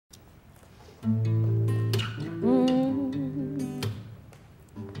Yeah,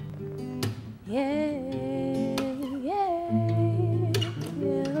 yeah,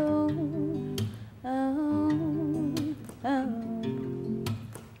 yeah.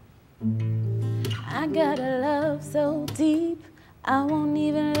 I got a love so deep, I won't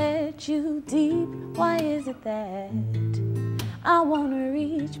even let you deep. Why is it that I wanna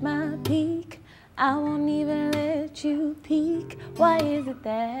reach my peak? I won't even let you peek. Why is it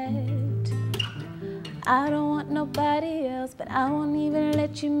that I don't want nobody else, but I won't even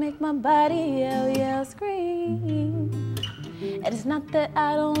let you make my body yell, scream? And it's not that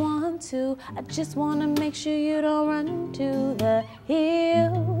I don't want to, I just wanna make sure you don't run to the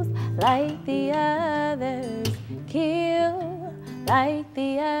hills like the others, kill like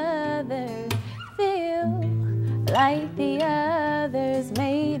the others, feel like the others,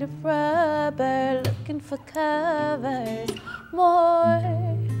 made of rubber, looking for covers, more.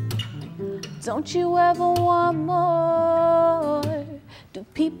 Don't you ever want more? Do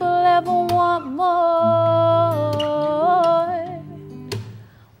people ever want more?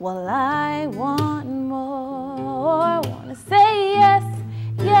 Well, I want more. Wanna say yes,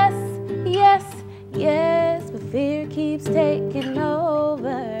 yes, yes, yes, but fear keeps taking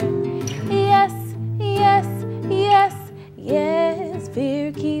over. Yes, yes, yes, yes,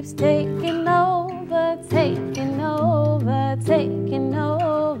 fear keeps taking over, taking over, taking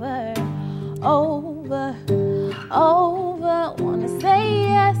over, over, over. Wanna say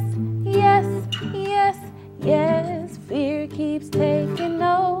yes, yes, yes, yes, fear keeps taking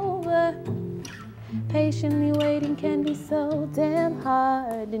over. Patiently waiting can be so damn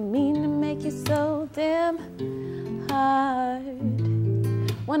hard. Didn't mean to make you so damn hard.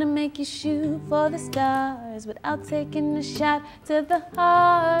 Wanna make you shoot for the stars without taking a shot to the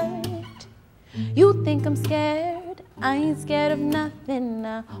heart. You think I'm scared? I ain't scared of nothing.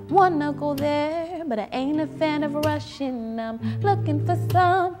 I wanna go there, but I ain't a fan of rushing. I'm looking for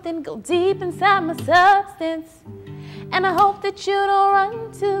something, go deep inside my substance. And I hope that you don't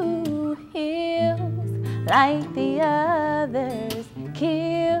run to hills like the others,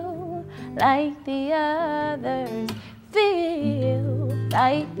 kill like the others, feel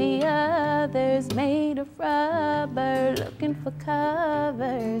like the others, made of rubber, looking for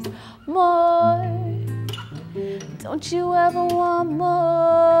covers, more. Don't you ever want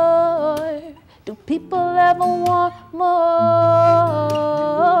more? Do people ever want more?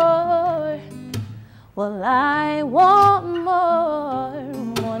 Well, I want more.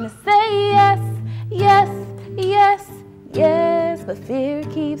 Wanna say yes, yes, yes, yes, but fear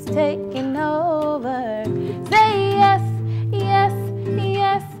keeps taking over. Say yes, yes,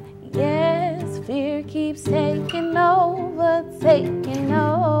 yes, yes, fear keeps taking over, taking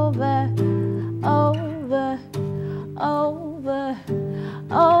over, over, over,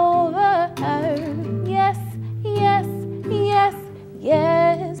 over. Yes, yes, yes,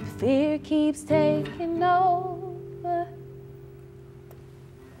 yes, but fear keeps taking over.